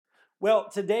Well,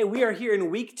 today we are here in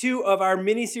week 2 of our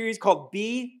mini-series called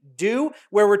Be.Do,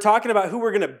 where we're talking about who we're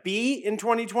going to be in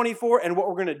 2024 and what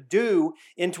we're going to do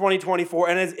in 2024.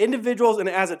 And as individuals and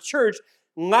as a church,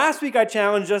 last week I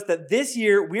challenged us that this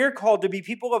year we are called to be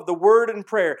people of the word and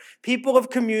prayer, people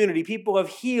of community, people of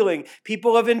healing,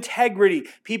 people of integrity,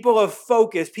 people of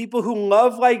focus, people who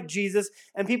love like Jesus,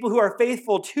 and people who are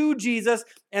faithful to Jesus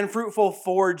and fruitful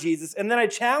for Jesus. And then I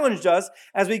challenged us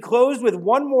as we closed with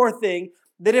one more thing,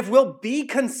 that if we'll be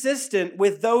consistent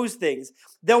with those things,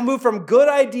 they'll move from good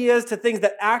ideas to things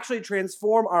that actually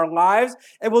transform our lives.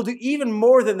 And we'll do even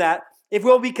more than that. If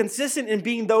we'll be consistent in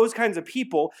being those kinds of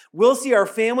people, we'll see our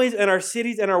families and our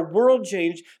cities and our world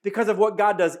change because of what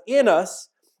God does in us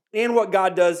and what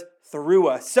God does through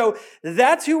us. So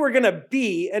that's who we're going to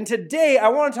be. And today I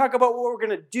want to talk about what we're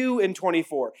going to do in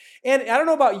 24. And I don't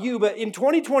know about you, but in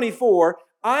 2024,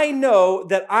 I know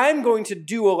that I'm going to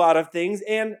do a lot of things,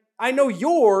 and I know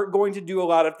you're going to do a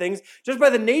lot of things just by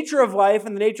the nature of life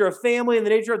and the nature of family and the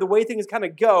nature of the way things kind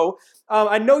of go.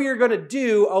 I know you're going to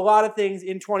do a lot of things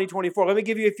in 2024. Let me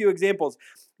give you a few examples.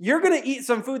 You're going to eat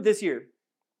some food this year.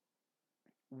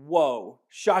 Whoa,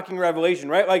 shocking revelation,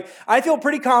 right? Like, I feel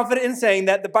pretty confident in saying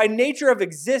that by nature of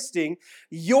existing,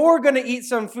 you're going to eat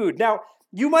some food. Now,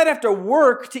 you might have to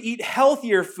work to eat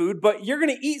healthier food, but you're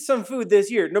going to eat some food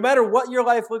this year. No matter what your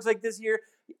life looks like this year,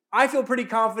 I feel pretty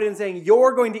confident in saying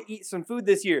you're going to eat some food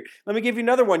this year. Let me give you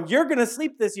another one. You're going to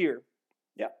sleep this year.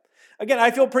 Yeah. Again,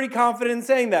 I feel pretty confident in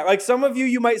saying that. Like some of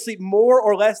you might sleep more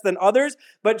or less than others,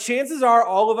 but chances are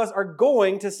all of us are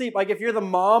going to sleep. Like if you're the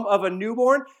mom of a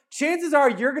newborn, chances are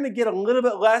you're going to get a little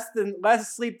bit less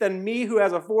sleep than me, who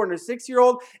has a 4 and a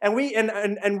 6-year-old, and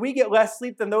we get less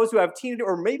sleep than those who have teenagers,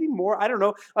 or maybe more. I don't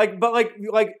know. Like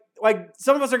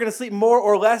some of us are going to sleep more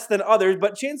or less than others,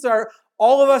 but chances are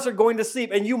all of us are going to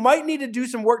sleep, and you might need to do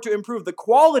some work to improve the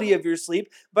quality of your sleep.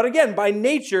 But again, by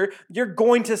nature, you're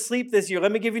going to sleep this year.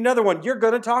 Let me give you another one. You're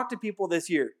going to talk to people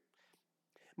this year.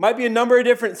 Might be a number of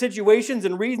different situations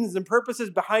and reasons and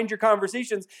purposes behind your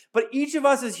conversations, but each of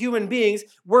us as human beings,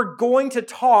 we're going to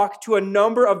talk to a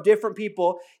number of different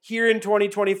people here in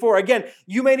 2024. Again,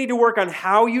 you may need to work on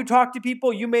how you talk to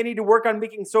people. You may need to work on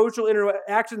making social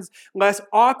interactions less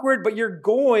awkward, but you're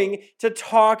going to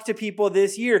talk to people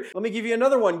this year. Let me give you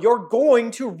another one. You're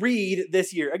going to read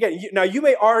this year. Again, now you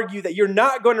may argue that you're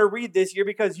not going to read this year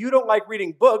because you don't like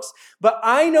reading books, but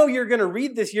I know you're going to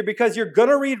read this year because you're going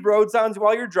to read road signs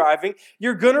while you're driving.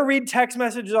 You're going to read text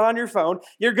messages on your phone.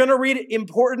 You're going to read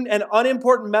important and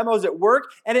unimportant memos at work.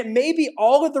 And it may be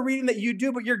all of the reading that you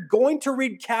do, but you're going to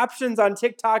read captions on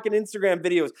TikTok and Instagram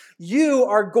videos. You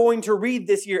are going to read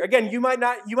this year. Again, you might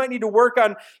need to work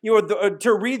on,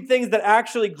 to read things that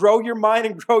actually grow your mind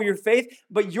and grow your faith,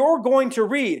 but you're going to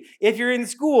read. If you're in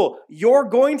school, you're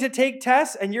going to take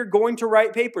tests and you're going to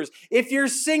write papers. If you're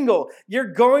single,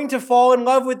 you're going to fall in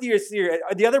love with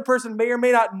the other person may or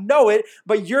may not know it,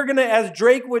 but you're going to, as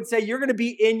Drake would say, you're going to be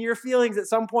in your feelings at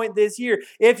some point this year.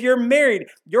 If you're married,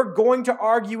 you're going to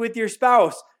argue with your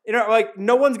spouse. Like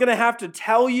no one's going to have to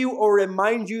tell you or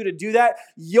remind you to do that.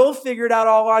 You'll figure it out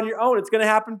all on your own. It's going to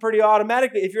happen pretty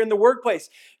automatically. If you're in the workplace,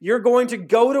 you're going to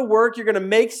go to work. You're going to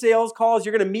make sales calls.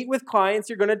 You're going to meet with clients.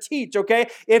 You're going to teach, okay?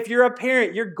 If you're a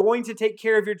parent, you're going to take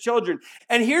care of your children.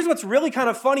 And here's what's really kind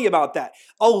of funny about that.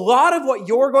 A lot of what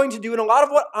you're going to do and a lot of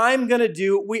what I'm going to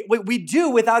do, we do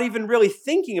without even really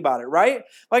thinking about it, right?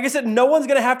 Like I said, no one's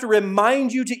going to have to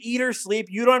remind you to eat or sleep.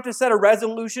 You don't have to set a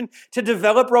resolution to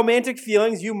develop romantic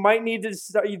feelings. You might need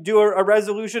to do a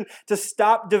resolution to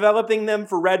stop developing them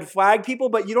for red flag people,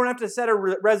 but you don't have to set a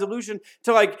resolution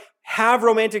to have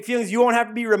romantic feelings. You won't have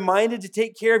to be reminded to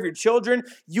take care of your children.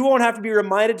 You won't have to be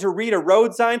reminded to read a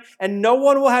road sign, and no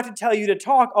one will have to tell you to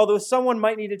talk, although someone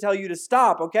might need to tell you to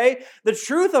stop, okay? The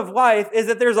truth of life is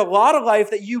that there's a lot of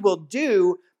life that you will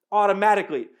do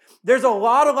automatically. There's a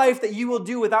lot of life that you will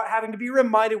do without having to be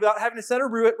reminded, without having to set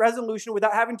a resolution,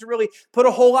 without having to really put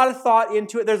a whole lot of thought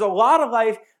into it. There's a lot of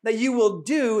life that you will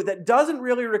do that doesn't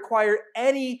really require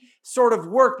any sort of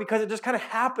work because it just kind of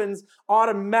happens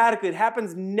automatically. It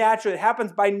happens naturally. It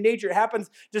happens by nature. It happens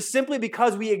just simply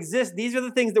because we exist. These are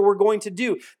the things that we're going to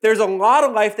do. There's a lot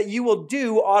of life that you will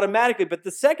do automatically. But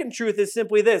the second truth is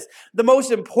simply this. The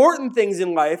most important things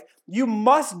in life you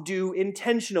must do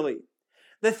intentionally.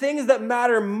 The things that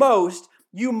matter most,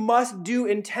 you must do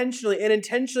intentionally. And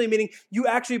intentionally meaning you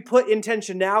actually put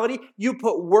intentionality, you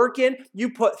put work in,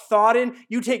 you put thought in,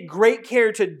 you take great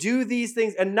care to do these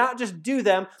things and not just do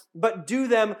them, but do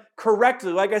them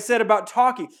correctly. Like I said about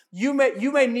talking, you're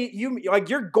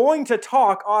going to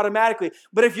talk automatically,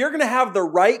 but if you're going to have the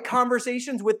right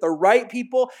conversations with the right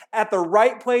people at the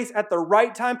right place at the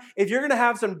right time, if you're going to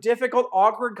have some difficult,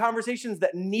 awkward conversations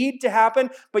that need to happen,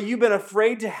 but you've been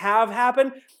afraid to have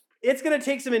happen, it's going to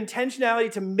take some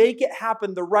intentionality to make it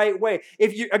happen the right way.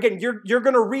 If you're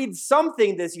going to read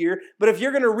something this year, but if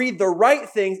you're going to read the right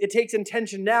things, it takes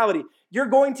intentionality. You're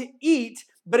going to eat,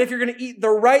 but if you're going to eat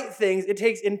the right things, it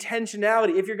takes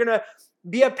intentionality. If you're going to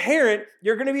be a parent,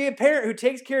 you're going to be a parent who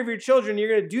takes care of your children. You're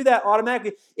going to do that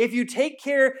automatically. If you take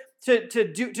care to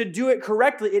do it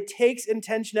correctly, it takes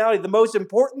intentionality. The most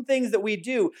important things that we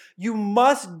do, you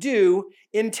must do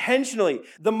intentionally.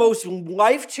 The most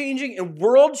life-changing and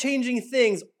world-changing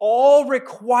things all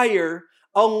require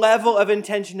a level of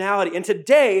intentionality. And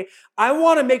today, I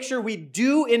want to make sure we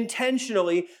do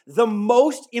intentionally the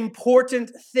most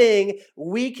important thing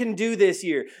we can do this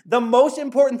year. The most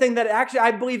important thing that actually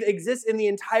I believe exists in the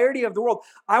entirety of the world.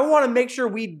 I want to make sure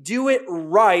we do it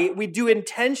right. We do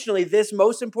intentionally this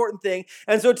most important thing.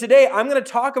 And so today, I'm going to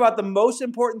talk about the most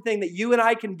important thing that you and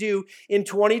I can do in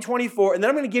 2024. And then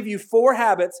I'm going to give you 4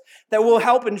 habits that will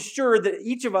help ensure that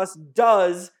each of us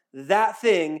does that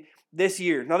thing this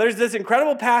year. Now, there's this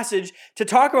incredible passage to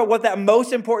talk about what that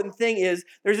most important thing is.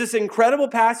 There's this incredible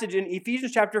passage in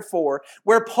Ephesians chapter 4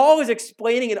 where Paul is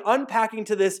explaining and unpacking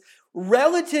to this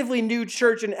relatively new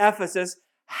church in Ephesus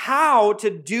how to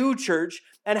do church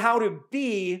and how to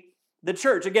be the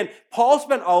church. Again, Paul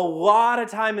spent a lot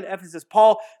of time in Ephesus.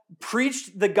 Paul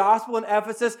preached the gospel in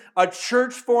Ephesus, a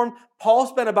church formed. Paul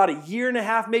spent about 1.5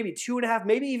 years, maybe 2.5,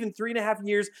 maybe even 3.5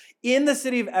 years in the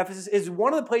city of Ephesus. Is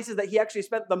one of the places that he actually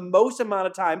spent the most amount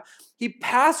of time. He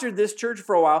pastored this church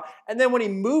for a while, and then when he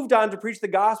moved on to preach the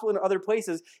gospel in other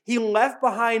places, he left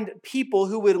behind people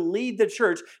who would lead the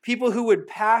church, people who would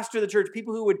pastor the church,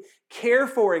 people who would care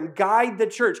for and guide the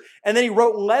church. And then he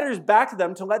wrote letters back to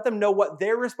them to let them know what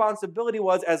their responsibility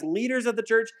was as leaders of the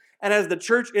church and as the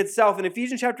church itself. In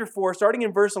Ephesians chapter 4, starting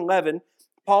in verse 11,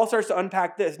 Paul starts to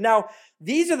unpack this. Now,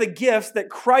 these are the gifts that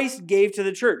Christ gave to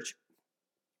the church: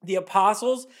 the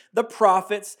apostles, the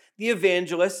prophets, the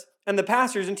evangelists, and the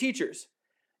pastors and teachers.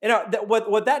 And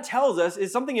what that tells us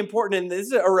is something important, and this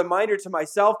is a reminder to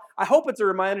myself. I hope it's a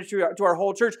reminder to our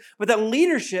whole church, but that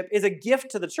leadership is a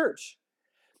gift to the church.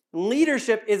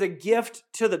 Leadership is a gift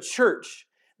to the church.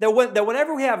 That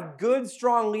whenever we have good,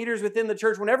 strong leaders within the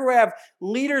church, whenever we have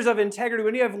leaders of integrity,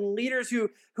 when you have leaders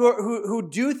who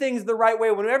do things the right way,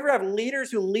 whenever we have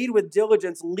leaders who lead with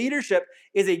diligence, leadership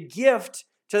is a gift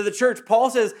to the church.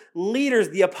 Paul says leaders,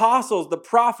 the apostles, the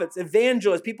prophets,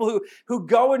 evangelists, people who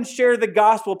go and share the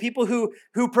gospel, people who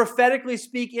prophetically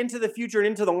speak into the future and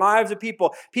into the lives of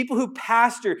people who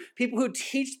pastor, people who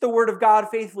teach the word of God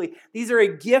faithfully. These are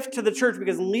a gift to the church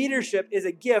because leadership is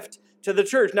a gift to the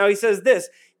church. Now he says this.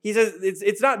 He says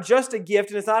it's not just a gift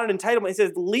and it's not an entitlement. He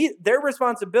says their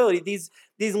responsibility,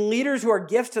 these leaders who are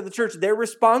gifts to the church, their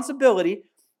responsibility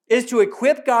is to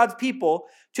equip God's people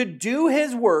to do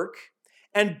his work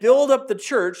and build up the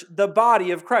church, the body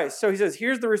of Christ. So he says,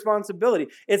 here's the responsibility.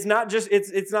 It's not an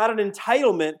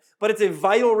entitlement, but it's a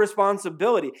vital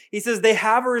responsibility. He says they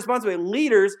have a responsibility.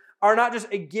 Leaders are not just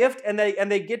a gift and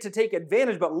they get to take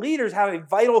advantage, but leaders have a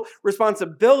vital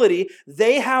responsibility.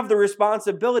 They have the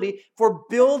responsibility for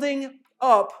building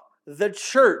up the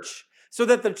church so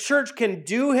that the church can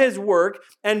do his work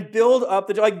and build up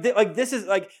this is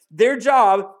their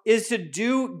job is to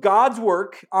do God's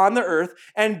work on the earth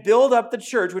and build up the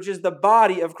church, which is the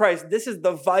body of Christ. This is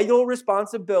the vital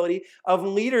responsibility of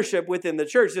leadership within the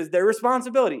church. It is their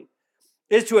responsibility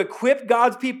is to equip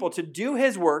God's people to do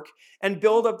his work and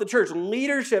build up the church.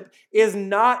 Leadership is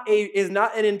not an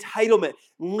entitlement.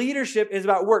 Leadership is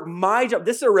about work. My job,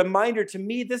 this is a reminder to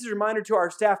me, this is a reminder to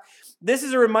our staff. This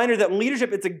is a reminder that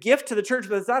leadership, it's a gift to the church,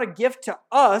 but it's not a gift to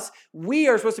us. We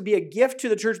are supposed to be a gift to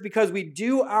the church because we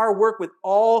do our work with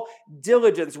all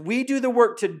diligence. We do the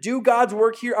work to do God's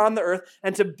work here on the earth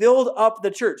and to build up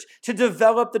the church, to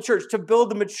develop the church, to build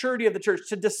the maturity of the church,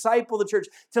 to disciple the church,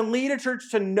 to lead a church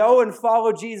to know and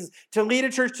follow Jesus, to lead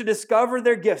a church to discover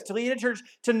their gifts, to lead a church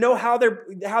to know how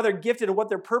they're gifted and what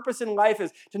their purpose in life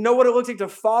is, to know what it looks like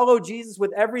to follow Jesus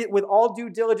with all due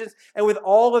diligence and with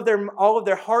all of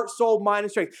their heart, soul, mind,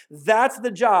 and strength. That's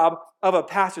the job of a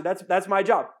pastor. That's my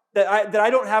job. That I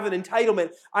don't have an entitlement.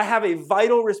 I have a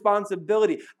vital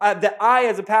responsibility. That I,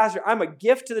 as a pastor, I'm a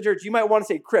gift to the church. You might want to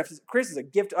say Chris is a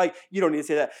gift. You don't need to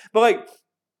say that. But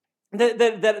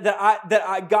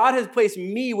God has placed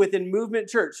me within Movement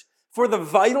Church for the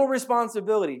vital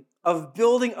responsibility of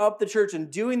building up the church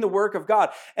and doing the work of God.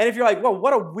 And if you're like, well,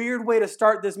 what a weird way to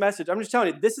start this message. I'm just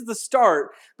telling you, this is the start,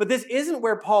 but this isn't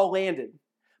where Paul landed.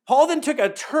 Paul then took a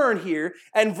turn here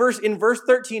and in verse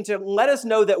 13 to let us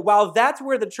know that while that's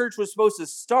where the church was supposed to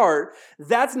start,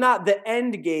 that's not the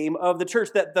end game of the church,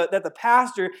 that the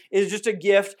pastor is just a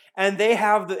gift and they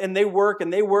work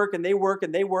and they work and they work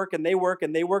and they work and they work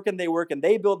and they work and they work and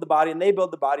they build the body and they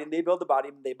build the body and they build the body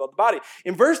and they build the body.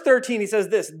 In verse 13, he says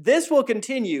this will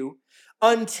continue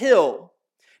until.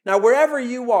 Now, wherever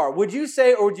you are, would you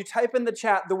say or would you type in the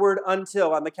chat the word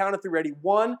until on the count of three? Ready?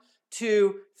 1,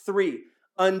 2, 3.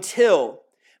 Until,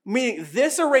 meaning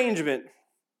this arrangement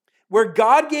where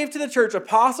God gave to the church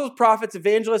apostles, prophets,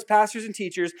 evangelists, pastors, and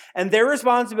teachers, and their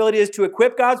responsibility is to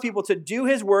equip God's people to do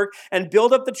his work and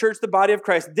build up the church, the body of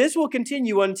Christ. This will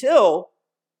continue until,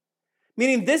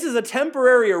 meaning this is a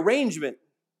temporary arrangement.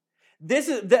 This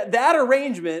is that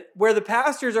arrangement where the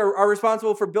pastors are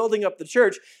responsible for building up the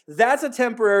church. That's a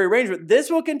temporary arrangement.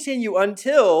 This will continue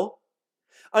until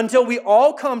we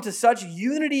all come to such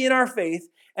unity in our faith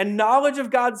and knowledge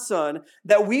of God's Son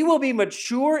that we will be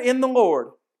mature in the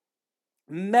Lord,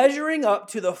 measuring up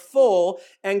to the full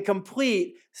and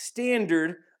complete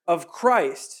standard of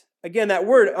Christ. Again, that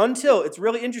word, until, it's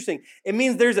really interesting. It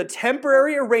means there's a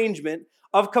temporary arrangement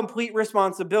of complete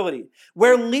responsibility,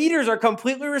 where leaders are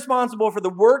completely responsible for the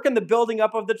work and the building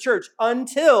up of the church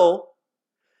until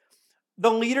the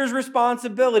leader's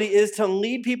responsibility is to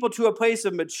lead people to a place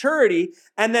of maturity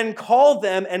and then call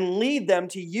them and lead them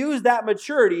to use that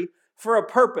maturity for a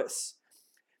purpose.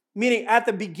 Meaning at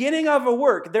the beginning of a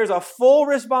work, there's a full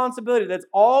responsibility that's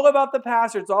all about the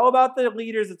pastor, it's all about the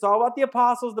leaders, it's all about the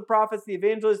apostles, the prophets, the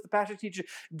evangelists, the pastor, teacher,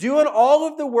 doing all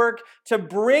of the work to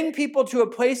bring people to a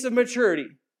place of maturity.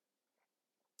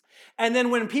 And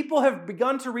then when people have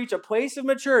begun to reach a place of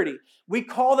maturity, we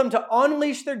call them to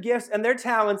unleash their gifts and their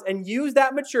talents and use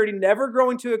that maturity, never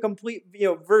growing to a complete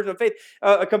version of faith,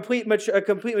 a complete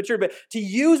maturity, but to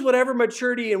use whatever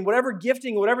maturity and whatever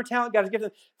gifting, whatever talent God has given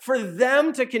them for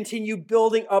them to continue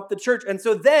building up the church. And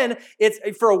so then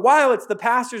for a while, it's the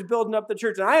pastors building up the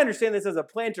church. And I understand this as a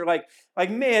planter, like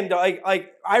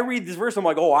I read this verse, I'm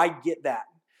like, oh, I get that.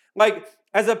 Like,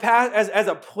 as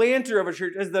a planter of a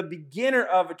church, as the beginner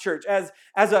of a church, as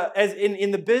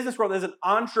in the business world, as an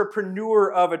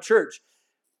entrepreneur of a church,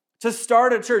 to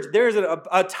start a church, there's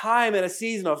a time and a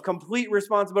season of complete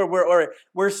responsibility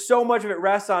where so much of it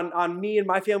rests on me and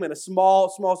my family and a small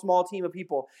team of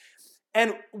people.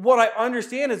 And what I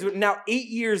understand is now 8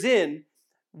 years in,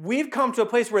 we've come to a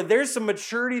place where there's some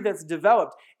maturity that's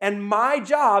developed, and my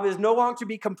job is no longer to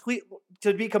be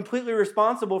completely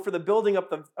responsible for the building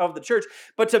up of the church,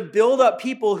 but to build up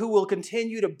people who will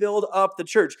continue to build up the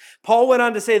church. Paul went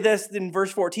on to say this in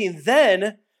verse 14,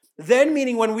 then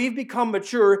meaning when we've become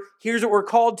mature, here's what we're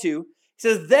called to. He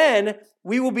says, then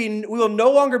we will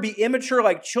no longer be immature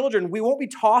like children. We won't be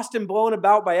tossed and blown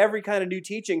about by every kind of new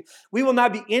teaching. We will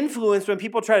not be influenced when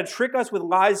people try to trick us with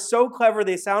lies so clever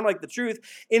they sound like the truth.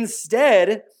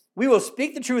 Instead, we will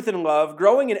speak the truth in love,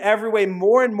 growing in every way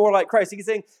more and more like Christ. He's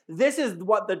saying this is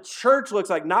what the church looks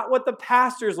like, not what the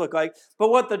pastors look like, but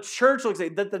what the church looks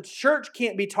like, that the church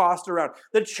can't be tossed around.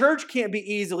 The church can't be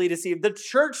easily deceived. The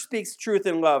church speaks truth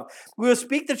in love. We will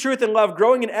speak the truth in love,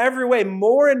 growing in every way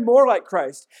more and more like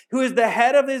Christ, who is the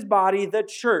head of his body, the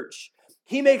church.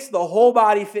 He makes the whole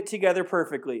body fit together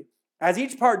perfectly. As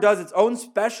each part does its own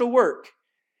special work,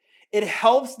 it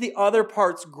helps the other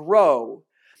parts grow,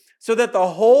 so that the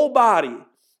whole body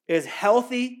is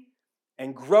healthy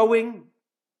and growing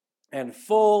and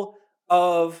full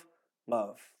of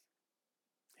love.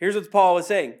 Here's what Paul is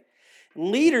saying.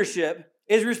 Leadership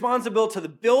is responsible to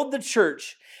build the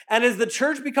church. And as the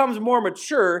church becomes more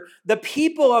mature, the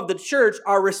people of the church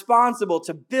are responsible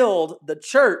to build the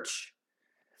church.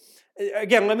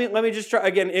 Again, let me just try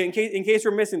again in case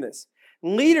we're missing this.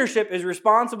 Leadership is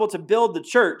responsible to build the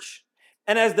church.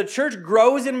 And as the church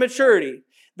grows in maturity,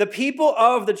 the people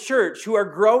of the church who are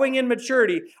growing in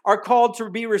maturity are called to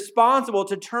be responsible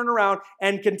to turn around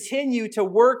and continue to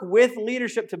work with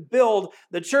leadership to build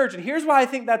the church. And here's why I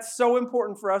think that's so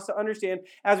important for us to understand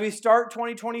as we start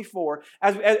 2024,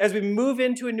 as we move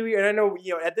into a new year. And I know,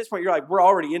 at this point, you're like, we're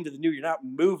already into the new year, not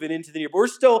moving into the new year. But we're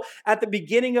still at the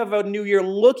beginning of a new year,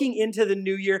 looking into the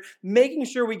new year, making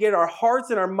sure we get our hearts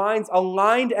and our minds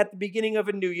aligned at the beginning of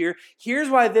a new year. Here's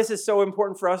why this is so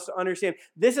important for us to understand.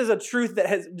 This is a truth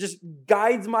that just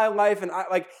guides my life, and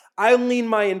I lean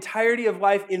my entirety of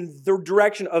life in the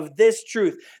direction of this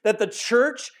truth, that the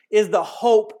church is the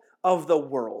hope of the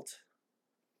world.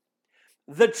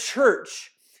 The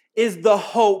church is the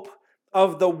hope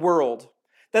of the world.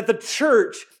 That the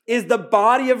church is the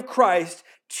body of Christ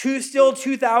still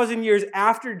 2,000 years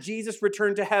after Jesus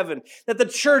returned to heaven. That the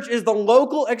church is the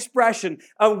local expression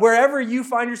of wherever you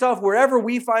find yourself, wherever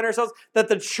we find ourselves, that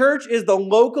the church is the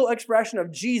local expression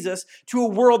of Jesus to a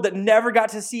world that never got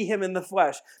to see him in the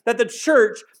flesh. That the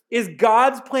church is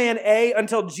God's plan A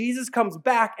until Jesus comes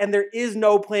back and there is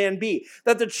no plan B.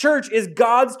 That the church is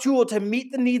God's tool to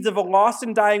meet the needs of a lost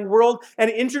and dying world and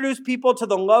introduce people to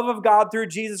the love of God through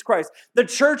Jesus Christ. The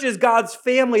church is God's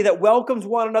family that welcomes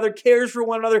one another, cares for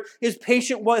one another, is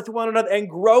patient with one another, and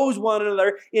grows one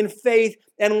another in faith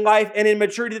and life and in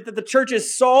maturity. That the church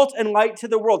is salt and light to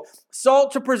the world.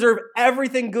 Salt to preserve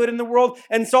everything good in the world,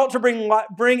 and salt to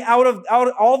bring out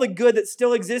all the good that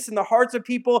still exists in the hearts of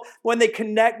people when they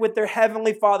connect with their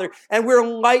heavenly Father. And we're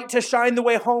light to shine the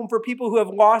way home for people who have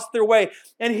lost their way.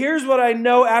 And here's what I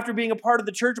know after being a part of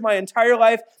the church my entire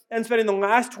life and spending the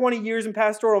last 20 years in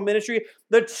pastoral ministry.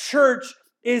 The church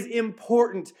is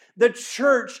important. The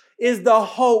church is the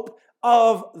hope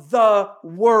of the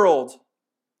world.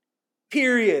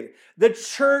 Period. The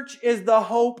church is the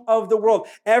hope of the world.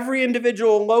 Every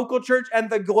individual local church and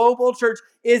the global church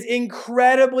is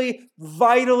incredibly,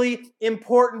 vitally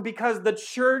important because the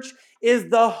church is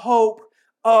the hope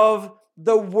of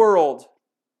the world.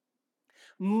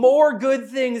 More good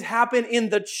things happen in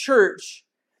the church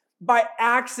by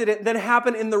accident than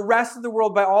happen in the rest of the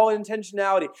world by all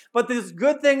intentionality. But these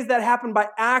good things that happen by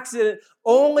accident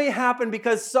only happen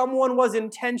because someone was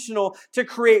intentional to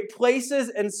create places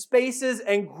and spaces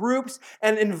and groups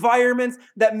and environments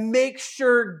that make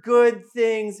sure good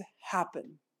things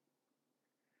happen.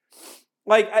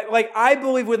 I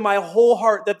believe with my whole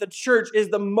heart that the church is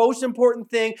the most important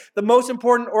thing, the most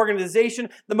important organization,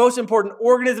 the most important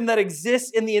organism that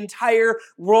exists in the entire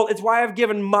world. It's why I've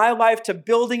given my life to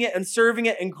building it and serving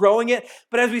it and growing it.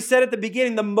 But as we said at the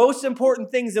beginning, the most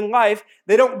important things in life,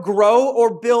 they don't grow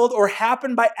or build or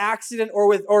happen by accident or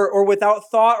without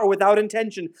thought or without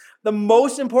intention. The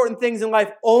most important things in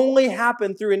life only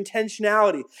happen through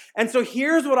intentionality. And so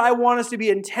here's what I want us to be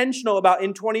intentional about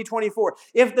in 2024.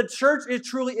 If the church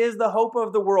truly is the hope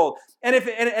of the world, and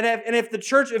if the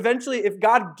church eventually, if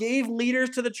God gave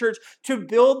leaders to the church to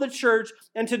build the church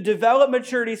and to develop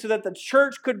maturity so that the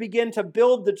church could begin to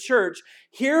build the church,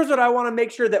 here's what I want to make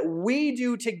sure that we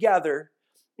do together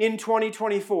in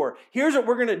 2024. Here's what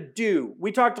we're going to do.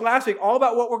 We talked last week all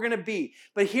about what we're going to be,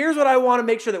 but here's what I want to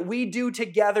make sure that we do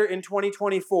together in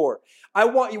 2024.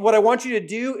 What I want you to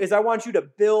do is I want you to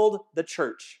build the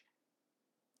church.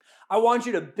 I want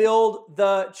you to build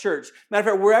the church. Matter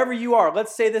of fact, wherever you are,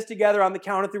 let's say this together on the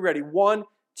count of three. Ready? 1,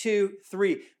 2,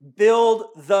 3. Build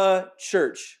the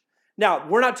church. Now,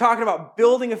 we're not talking about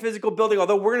building a physical building,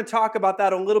 although we're going to talk about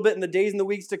that a little bit in the days and the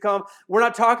weeks to come. We're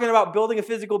not talking about building a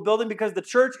physical building because the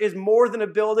church is more than a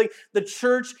building. The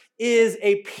church is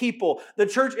a people. The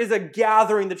church is a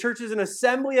gathering. The church is an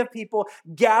assembly of people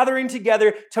gathering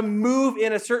together to move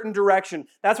in a certain direction.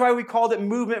 That's why we called it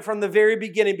movement from the very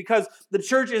beginning, because the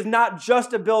church is not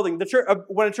just a building. The church,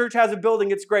 when a church has a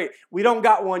building, it's great. We don't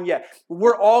got one yet.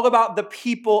 We're all about the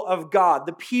people of God,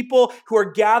 the people who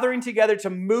are gathering together to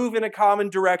move in a common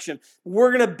direction.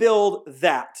 We're going to build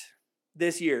that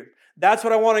this year. That's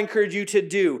what I want to encourage you to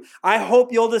do. I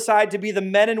hope you'll decide to be the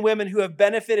men and women who have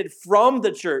benefited from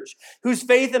the church, whose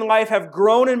faith and life have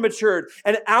grown and matured.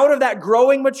 And out of that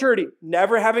growing maturity,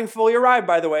 never having fully arrived,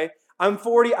 by the way, I'm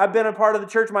 40. I've been a part of the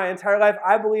church my entire life.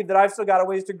 I believe that I've still got a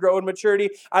ways to grow in maturity.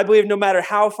 I believe no matter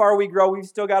how far we grow, we've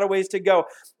still got a ways to go.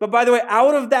 But by the way,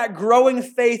 out of that growing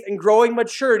faith and growing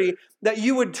maturity, that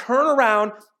you would turn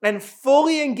around and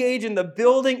fully engage in the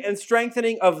building and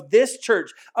strengthening of this church,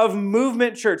 of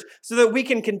Movement Church, so that we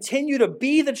can continue to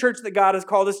be the church that God has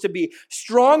called us to be,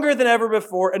 stronger than ever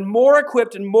before and more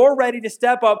equipped and more ready to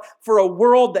step up for a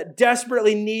world that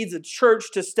desperately needs a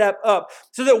church to step up,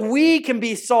 so that we can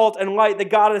be salt and light that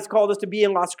God has called us to be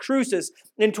in Las Cruces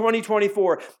in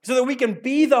 2024, so that we can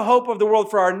be the hope of the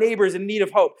world for our neighbors in need of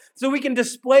hope, so we can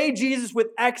display Jesus with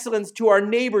excellence to our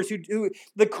neighbors who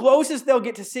the closest they'll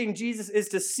get to seeing Jesus is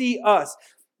to see us.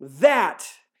 That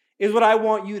is what I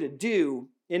want you to do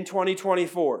in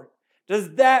 2024.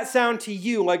 Does that sound to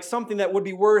you like something that would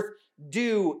be worth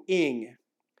doing?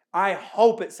 I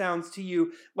hope it sounds to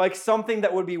you like something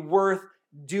that would be worth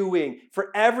doing for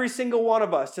every single one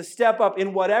of us to step up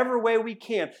in whatever way we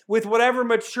can, with whatever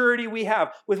maturity we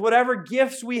have, with whatever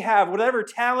gifts we have, whatever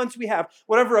talents we have,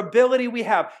 whatever ability we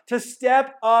have, to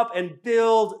step up and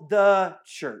build the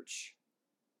church.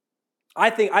 I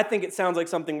think it sounds like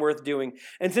something worth doing.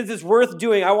 And since it's worth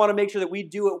doing, I want to make sure that we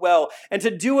do it well. And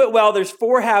to do it well, there's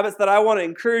 4 habits that I want to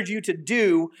encourage you to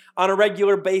do on a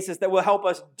regular basis that will help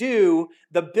us do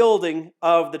the building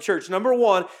of the church. Number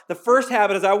 1, the first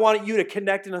habit is I want you to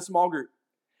connect in a small group.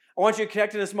 I want you to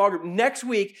connect in a small group. Next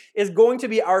week is going to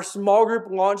be our small group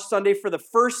launch Sunday for the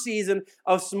first season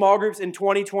of small groups in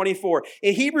 2024.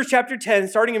 In Hebrews chapter 10,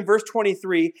 starting in verse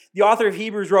 23, the author of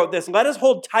Hebrews wrote this: "Let us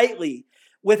hold tightly,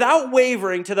 without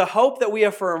wavering, to the hope that we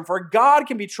affirm, for God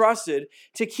can be trusted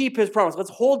to keep his promise." Let's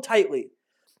hold tightly.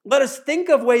 Let us think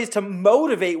of ways to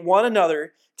motivate one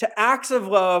another to acts of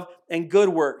love and good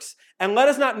works. And let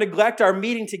us not neglect our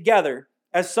meeting together,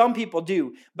 as some people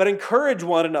do, but encourage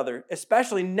one another,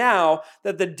 especially now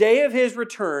that the day of his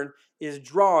return is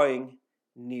drawing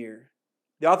near.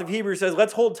 The author of Hebrews says,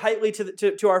 let's hold tightly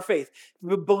to our faith,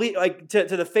 believe, to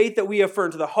the faith that we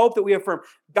affirm, to the hope that we affirm.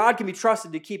 God can be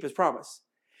trusted to keep his promise.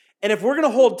 And if we're going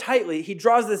to hold tightly, he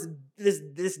draws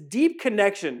this deep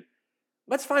connection.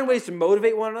 Let's find ways to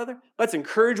motivate one another. Let's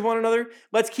encourage one another.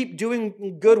 Let's keep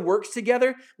doing good works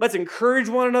together. Let's encourage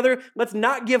one another. Let's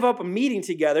not give up a meeting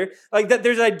together. Like that,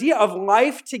 there's an idea of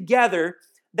life together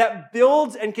that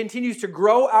builds and continues to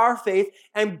grow our faith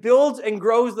and builds and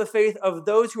grows the faith of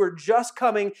those who are just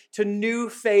coming to new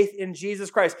faith in Jesus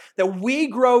Christ. That we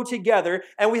grow together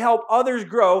and we help others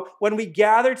grow when we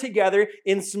gather together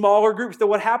in smaller groups. That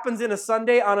what happens in a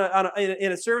Sunday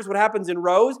in a service, what happens in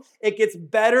rows, it gets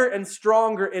better and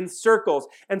stronger in circles.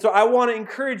 And so I want to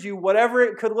encourage you, whatever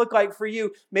it could look like for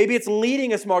you, maybe it's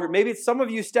leading a small group, maybe it's some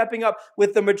of you stepping up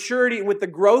with the maturity and with the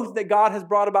growth that God has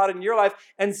brought about in your life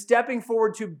and stepping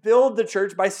forward to build the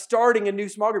church by starting a new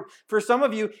small group. For some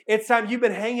of you, it's time. You've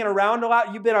been hanging around a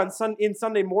lot. You've been in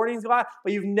Sunday mornings a lot,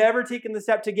 but you've never taken the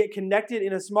step to get connected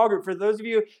in a small group. For those of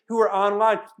you who are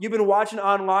online, you've been watching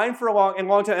online for a long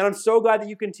time, and I'm so glad that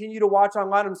you continue to watch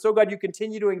online. I'm so glad you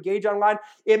continue to engage online.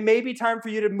 It may be time for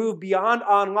you to move beyond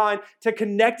online to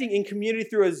connecting in community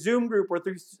through a Zoom group or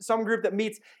through some group that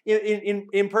meets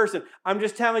in person. I'm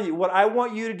just telling you, what I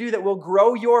want you to do that will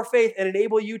grow your faith and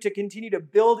enable you to continue to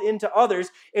build into others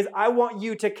is I want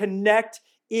you to connect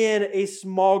in a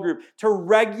small group, to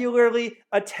regularly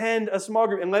attend a small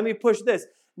group. And let me push this,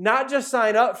 not just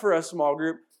sign up for a small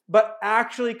group, but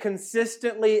actually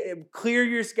consistently clear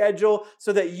your schedule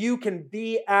so that you can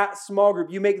be at small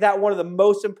group. You make that one of the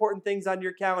most important things on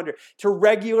your calendar, to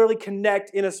regularly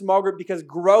connect in a small group, because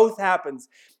growth happens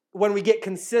when we get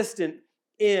consistent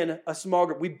in a small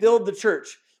group. We build the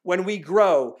church when we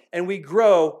grow, and we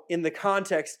grow in the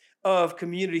context of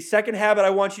community. Second habit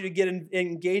I want you to get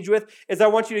engaged with is I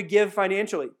want you to give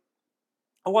financially.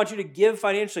 I want you to give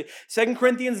financially. 2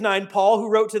 Corinthians 9, Paul, who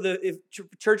wrote to the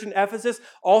church in Ephesus,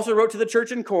 also wrote to the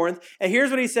church in Corinth. And here's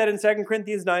what he said in 2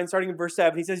 Corinthians 9, starting in verse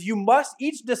 7. He says, "You must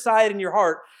each decide in your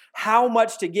heart how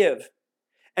much to give.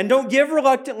 And don't give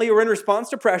reluctantly or in response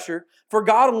to pressure, for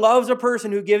God loves a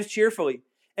person who gives cheerfully.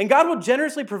 And God will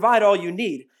generously provide all you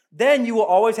need. Then you will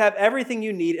always have everything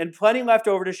you need and plenty left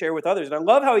over to share with others." And I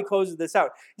love how he closes this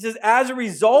out. He says, as a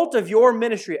result of your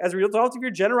ministry, as a result of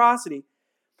your generosity,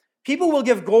 people will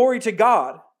give glory to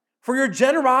God. For your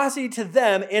generosity to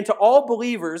them and to all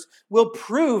believers will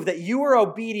prove that you are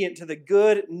obedient to the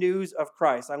good news of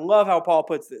Christ. I love how Paul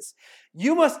puts this.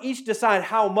 You must each decide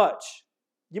how much.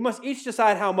 You must each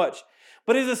decide how much.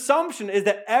 But his assumption is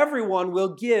that everyone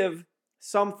will give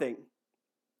something.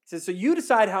 He says, so you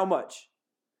decide how much.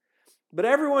 But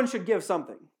everyone should give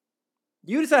something.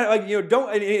 You decide,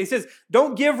 he says,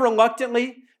 don't give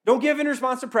reluctantly. Don't give in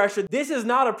response to pressure. This is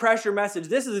not a pressure message.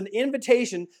 This is an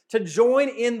invitation to join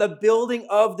in the building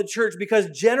of the church,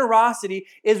 because generosity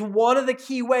is one of the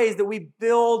key ways that we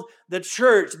build the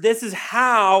church. This is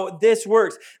how this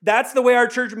works. That's the way our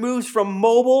church moves from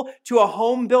mobile to a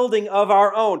home building of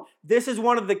our own. This is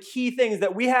one of the key things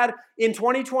that we had in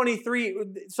 2023.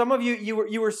 Some of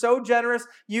you were so generous.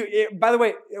 By the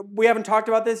way, we haven't talked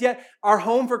about this yet. Our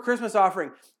home for Christmas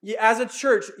offering. As a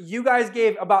church, you guys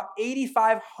gave about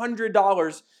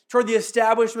 $8,500 toward the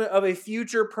establishment of a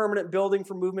future permanent building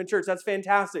for Movement Church. That's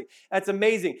fantastic. That's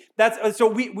amazing. So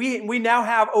we now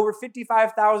have over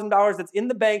 $55,000 that's in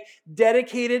the bank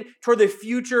dedicated toward the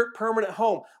future permanent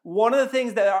home. One of the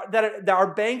things that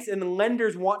our banks and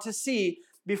lenders want to see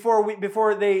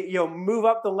before they move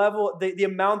up the level, the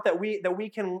amount that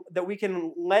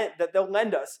they'll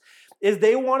lend us, is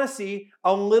they want to see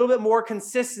a little bit more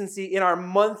consistency in our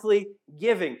monthly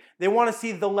giving. They want to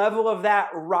see the level of that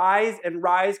rise and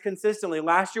rise consistently.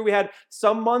 Last year we had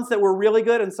some months that were really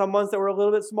good and some months that were a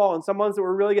little bit small and some months that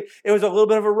were really good. It was a little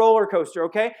bit of a roller coaster,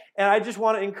 okay? And I just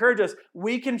want to encourage us.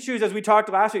 We can choose, as we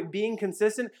talked last week, being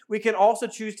consistent. We can also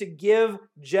choose to give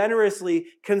generously,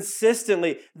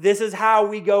 consistently. This is how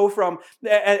we go from,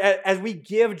 as we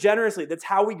give generously, that's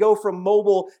how we go from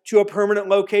mobile to a permanent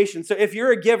location. So if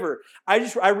you're a giver,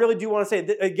 I really do want to say,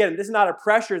 again, this is not a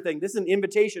pressure thing. This is an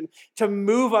invitation to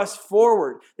move us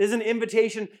forward. This is an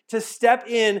invitation to step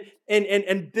in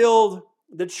and build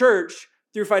the church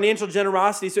through financial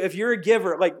generosity. So if you're a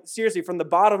giver, like seriously, from the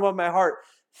bottom of my heart,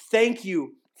 thank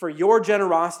you for your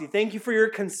generosity. Thank you for your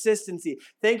consistency.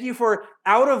 Thank you for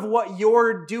out of what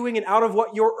you're doing and out of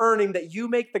what you're earning that you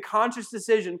make the conscious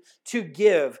decision to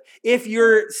give. If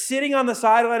you're sitting on the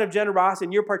sideline of generosity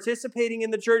and you're participating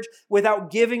in the church without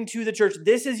giving to the church,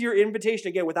 this is your invitation,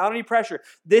 again, without any pressure.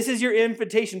 This is your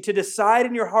invitation to decide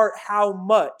in your heart how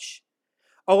much,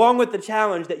 along with the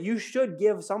challenge that you should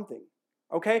give something.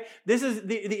 Okay? This is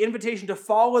the invitation to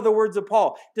follow the words of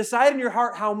Paul. Decide in your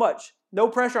heart how much. No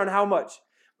pressure on how much.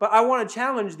 But I want to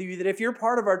challenge you that if you're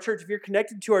part of our church, if you're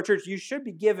connected to our church, you should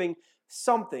be giving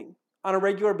something on a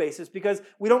regular basis, because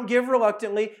we don't give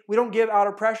reluctantly, we don't give out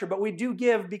of pressure, but we do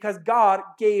give because God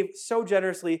gave so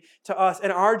generously to us,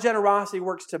 and our generosity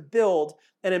works to build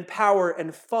and empower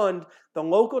and fund the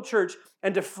local church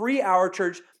and to free our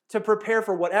church to prepare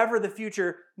for whatever the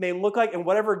future may look like and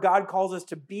whatever God calls us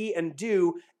to be and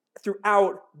do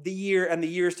throughout the year and the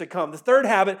years to come. The third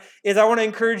habit is I want to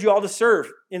encourage you all to serve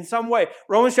in some way.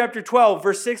 Romans chapter 12,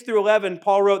 verse 6 through 11,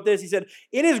 Paul wrote this. He said,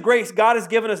 in his grace, God has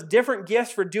given us different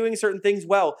gifts for doing certain things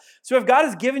well. So if God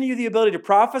has given you the ability to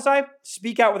prophesy,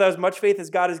 speak out with as much faith as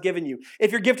God has given you.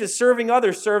 If your gift is serving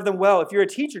others, serve them well. If you're a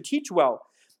teacher, teach well.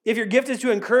 If your gift is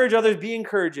to encourage others, be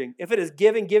encouraging. If it is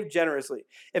giving, give generously.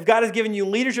 If God has given you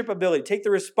leadership ability, take the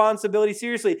responsibility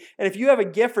seriously. And if you have a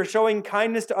gift for showing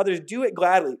kindness to others, do it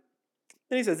gladly.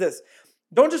 Then he says this,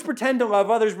 don't just pretend to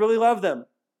love others, really love them.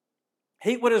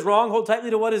 Hate what is wrong, hold tightly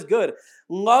to what is good.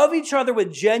 Love each other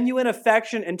with genuine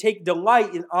affection and take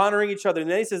delight in honoring each other.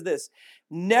 And then he says this,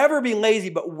 never be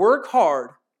lazy, but work hard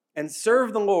and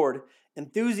serve the Lord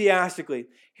enthusiastically.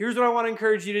 Here's what I want to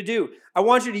encourage you to do. I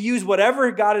want you to use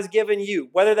whatever God has given you,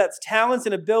 whether that's talents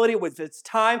and ability, if it's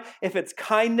time, if it's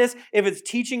kindness, if it's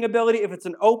teaching ability, if it's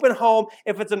an open home,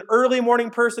 if it's an early morning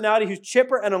personality who's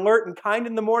chipper and alert and kind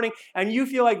in the morning, and you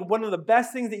feel like one of the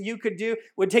best things that you could do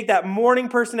would take that morning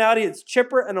personality that's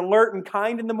chipper and alert and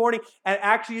kind in the morning and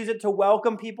actually use it to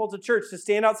welcome people to church, to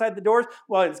stand outside the doors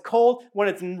when it's cold, when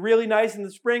it's really nice in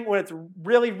the spring, when it's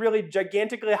really, really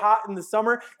gigantically hot in the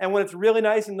summer, and when it's really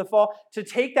nice in the fall, to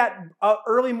take that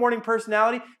early morning personality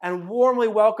and warmly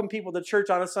welcome people to church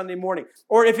on a Sunday morning.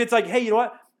 Or if it's like, hey, you know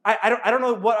what? I don't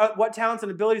know what talents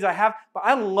and abilities I have, but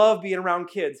I love being around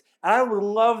kids. And I would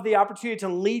love the opportunity to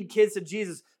lead kids to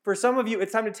Jesus. For some of you,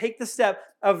 it's time to take the step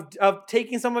of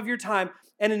taking some of your time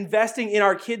and investing in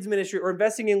our kids ministry or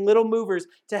investing in Little Movers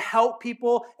to help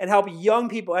people and help young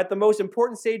people at the most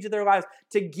important stage of their lives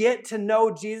to get to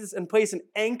know Jesus and place an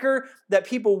anchor that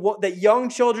that young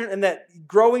children and that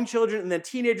growing children and the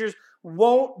teenagers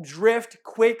won't drift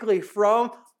quickly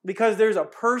from, because there's a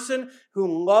person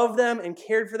who loved them and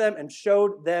cared for them and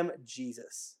showed them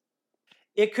Jesus.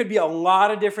 It could be a lot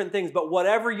of different things, but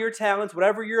whatever your talents,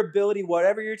 whatever your ability,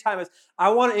 whatever your time is, I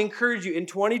want to encourage you in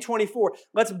 2024,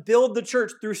 let's build the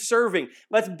church through serving.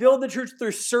 Let's build the church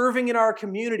through serving in our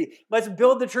community. Let's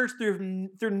build the church through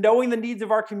knowing the needs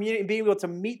of our community and being able to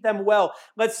meet them well.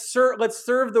 Let's serve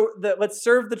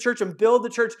the church and build the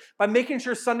church by making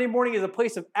sure Sunday morning is a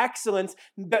place of excellence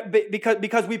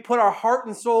because we put our heart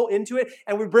and soul into it,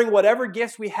 and we bring whatever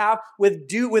gifts we have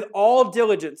with all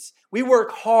diligence. We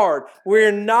work hard.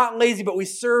 We're not lazy, but we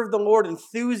serve the Lord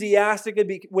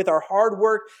enthusiastically with our hard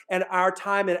work and our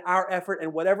time and our effort,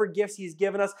 and whatever gifts He's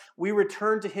given us, we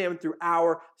return to Him through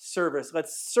our service.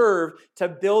 Let's serve to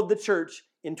build the church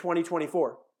in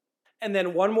 2024. And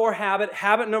then one more habit.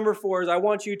 Habit number 4 is I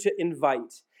want you to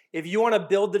invite. If you want to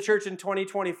build the church in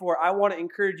 2024, I want to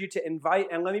encourage you to invite,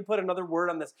 and let me put another word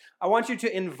on this. I want you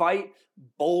to invite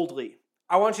boldly.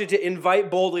 I want you to invite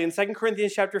boldly. In 2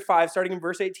 Corinthians chapter 5, starting in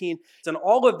verse 18, and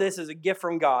all of this is a gift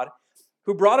from God,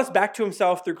 who brought us back to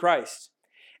Himself through Christ.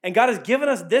 And God has given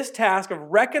us this task of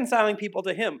reconciling people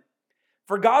to Him.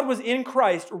 For God was in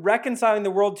Christ reconciling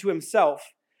the world to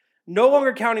Himself, no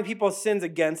longer counting people's sins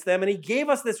against them, and He gave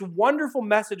us this wonderful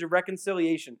message of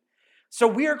reconciliation. So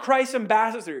we are Christ's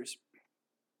ambassadors.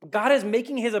 God is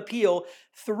making His appeal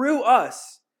through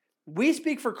us. We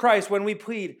speak for Christ when we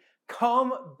plead,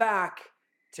 Come back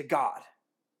to God.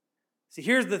 See,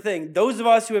 here's the thing. Those of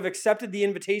us who have accepted the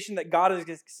invitation that God has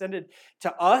extended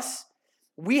to us,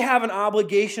 we have an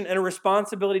obligation and a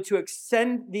responsibility to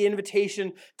extend the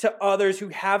invitation to others who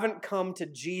haven't come to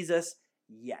Jesus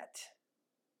yet.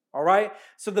 All right?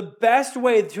 So the best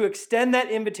way to extend that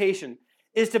invitation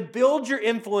is to build your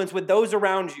influence with those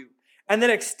around you and then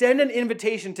extend an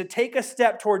invitation to take a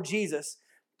step toward Jesus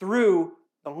through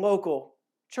the local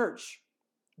church.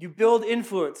 You build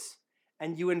influence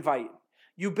and you invite.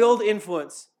 You build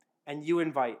influence and you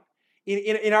invite.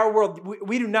 In our world,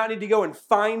 we do not need to go and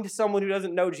find someone who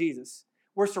doesn't know Jesus.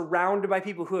 We're surrounded by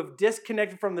people who have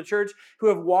disconnected from the church, who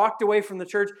have walked away from the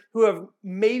church, who have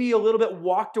maybe a little bit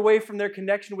walked away from their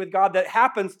connection with God that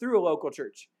happens through a local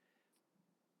church.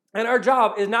 And our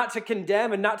job is not to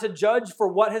condemn and not to judge for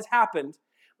what has happened,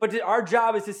 but our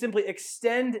job is to simply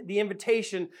extend the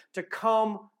invitation to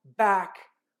come back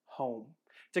home,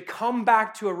 to come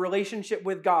back to a relationship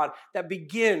with God that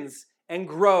begins and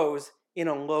grows in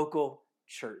a local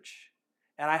church.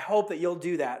 And I hope that you'll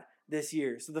do that this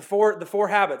year. So the four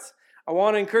habits, I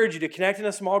want to encourage you to connect in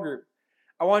a small group.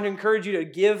 I want to encourage you to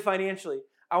give financially.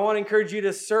 I want to encourage you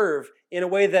to serve in a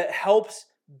way that helps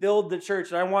build the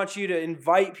church. And I want you to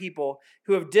invite people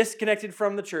who have disconnected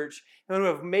from the church and who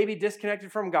have maybe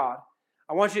disconnected from God.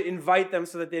 I want you to invite them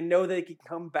so that they know they can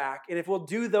come back. And if we'll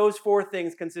do those four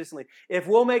things consistently, if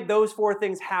we'll make those four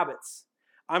things habits,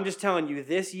 I'm just telling you,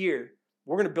 this year,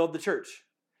 we're going to build the church.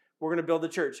 We're going to build the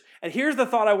church. And here's the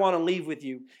thought I want to leave with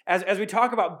you. As we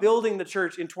talk about building the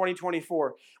church in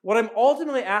 2024, what I'm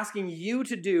ultimately asking you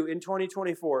to do in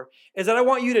 2024 is that I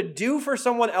want you to do for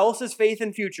someone else's faith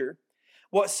and future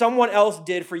what someone else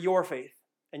did for your faith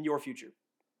and your future.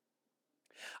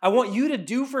 I want you to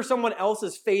do for someone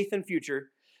else's faith and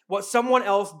future what someone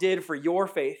else did for your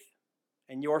faith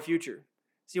and your future.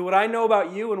 See, what I know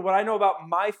about you and what I know about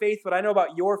my faith, what I know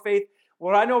about your faith,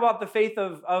 what I know about the faith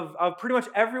of pretty much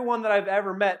everyone that I've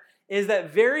ever met is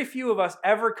that very few of us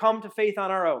ever come to faith on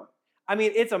our own. I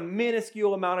mean, it's a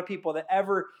minuscule amount of people that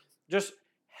ever just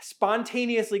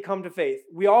spontaneously come to faith.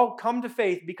 We all come to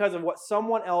faith because of what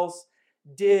someone else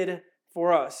did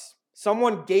for us.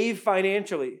 Someone gave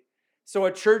financially so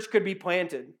a church could be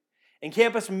planted and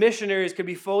campus missionaries could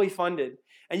be fully funded.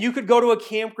 And you could go to a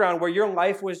campground where your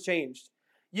life was changed.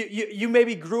 You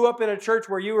maybe grew up in a church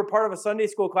where you were part of a Sunday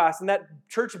school class and that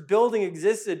church building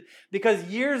existed because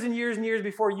years and years and years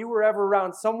before you were ever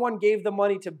around, someone gave the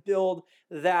money to build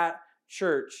that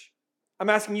church. I'm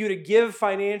asking you to give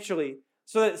financially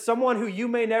so that someone who you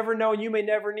may never know and you may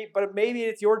never meet, but maybe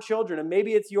it's your children and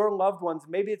maybe it's your loved ones,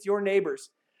 maybe it's your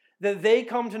neighbors, that they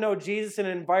come to know Jesus in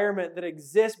an environment that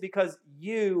exists because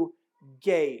you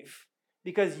gave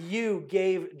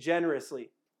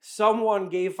generously. Someone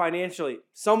gave financially.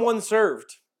 Someone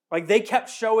served. Like they kept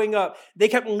showing up. They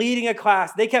kept leading a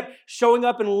class. They kept showing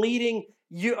up and leading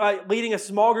a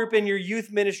small group in your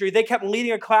youth ministry. They kept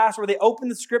leading a class where they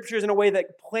opened the scriptures in a way that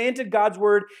planted God's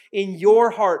word in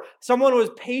your heart. Someone was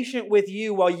patient with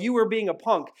you while you were being a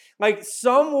punk. Like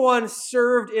someone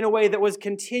served in a way that was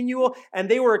continual and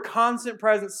they were a constant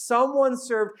presence. Someone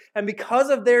served, and because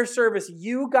of their service,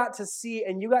 you got to see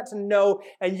and you got to know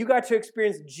and you got to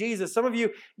experience Jesus. Some of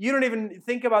you don't even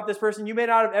think about this person. You may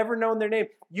not have ever known their name.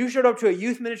 You showed up to a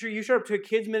youth ministry, you showed up to a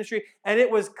kids ministry, and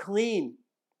it was clean.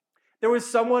 There was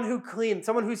someone who cleaned,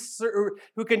 someone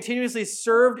who continuously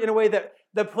served in a way that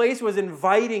the place was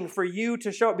inviting for you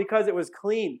to show up because it was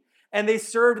clean. And they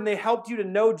served and they helped you to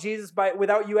know Jesus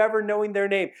without you ever knowing their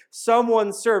name.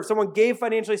 Someone served. Someone gave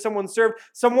financially. Someone served.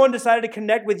 Someone decided to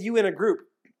connect with you in a group.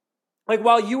 Like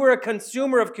while you were a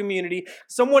consumer of community,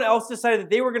 someone else decided that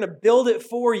they were going to build it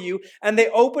for you, and they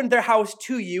opened their house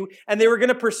to you, and they were going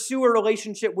to pursue a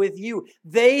relationship with you.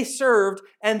 They served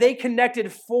and they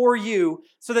connected for you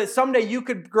so that someday you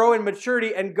could grow in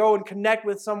maturity and go and connect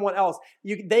with someone else.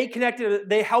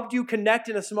 They helped you connect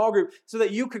in a small group so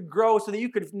that you could grow, so that you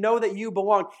could know that you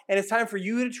belong. And it's time for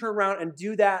you to turn around and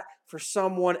do that for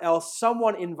someone else.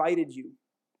 Someone invited you.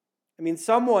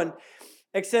 Someone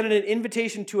extended an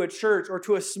invitation to a church or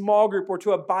to a small group or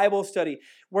to a Bible study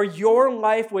where your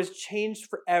life was changed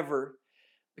forever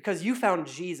because you found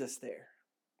Jesus there.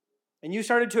 And you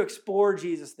started to explore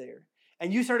Jesus there.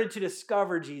 And you started to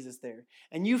discover Jesus there.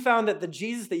 And you found that the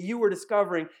Jesus that you were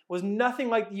discovering was nothing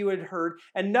like you had heard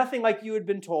and nothing like you had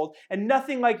been told and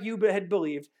nothing like you had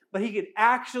believed, but he could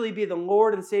actually be the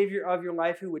Lord and Savior of your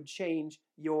life who would change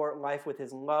your life with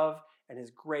his love and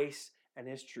his grace and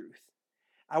his truth.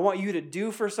 I want you to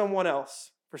do for someone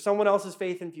else's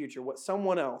faith and future, what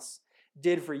someone else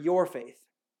did for your faith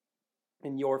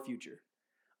and your future.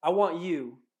 I want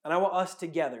you, and I want us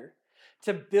together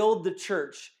to build the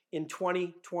church in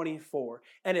 2024.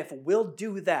 And if we'll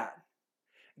do that,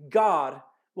 God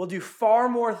will do far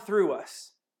more through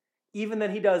us, even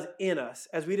than he does in us,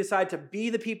 as we decide to be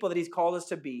the people that he's called us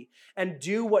to be and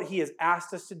do what he has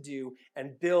asked us to do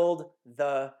and build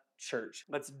the church.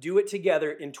 Let's do it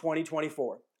together in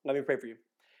 2024. Let me pray for you.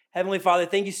 Heavenly Father,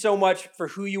 thank you so much for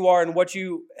who you are and what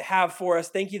you have for us.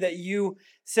 Thank you that you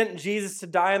sent Jesus to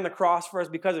die on the cross for us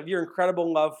because of your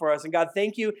incredible love for us. And God,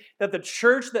 thank you that the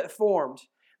church that formed,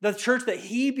 the church that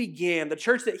he began, the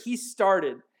church that he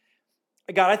started,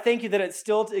 God, I thank you that it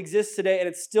still exists today and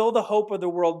it's still the hope of the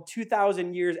world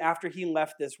 2,000 years after he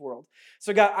left this world.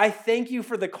 So God, I thank you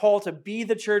for the call to be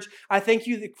the church. I thank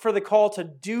you for the call to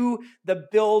do the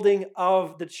building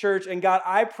of the church. And God,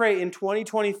 I pray in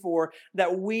 2024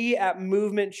 that we at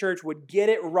Movement Church would get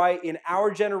it right in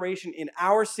our generation, in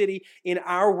our city, in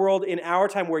our world, in our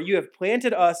time where you have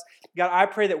planted us. God, I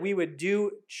pray that we would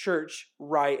do church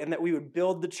right and that we would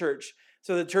build the church.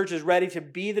 So the church is ready to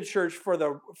be the church for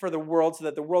the world so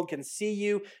that the world can see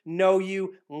you, know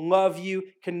you, love you,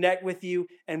 connect with you,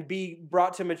 and be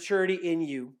brought to maturity in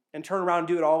you and turn around and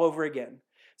do it all over again.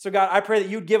 So God, I pray that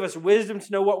you'd give us wisdom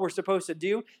to know what we're supposed to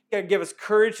do. God, give us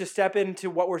courage to step into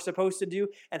what we're supposed to do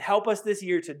and help us this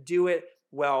year to do it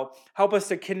well. Help us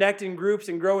to connect in groups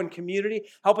and grow in community.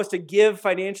 Help us to give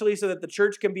financially so that the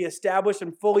church can be established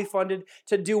and fully funded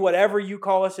to do whatever you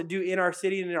call us to do in our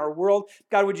city and in our world.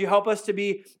 God, would you help us to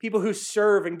be people who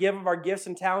serve and give of our gifts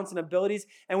and talents and abilities?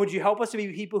 And would you help us to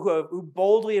be people who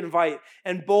boldly invite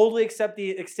and boldly extend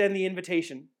the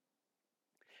invitation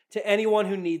to anyone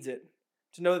who needs it,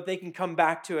 to know that they can come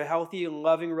back to a healthy and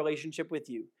loving relationship with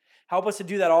you. Help us to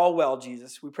do that all well,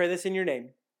 Jesus. We pray this in your name.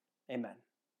 Amen.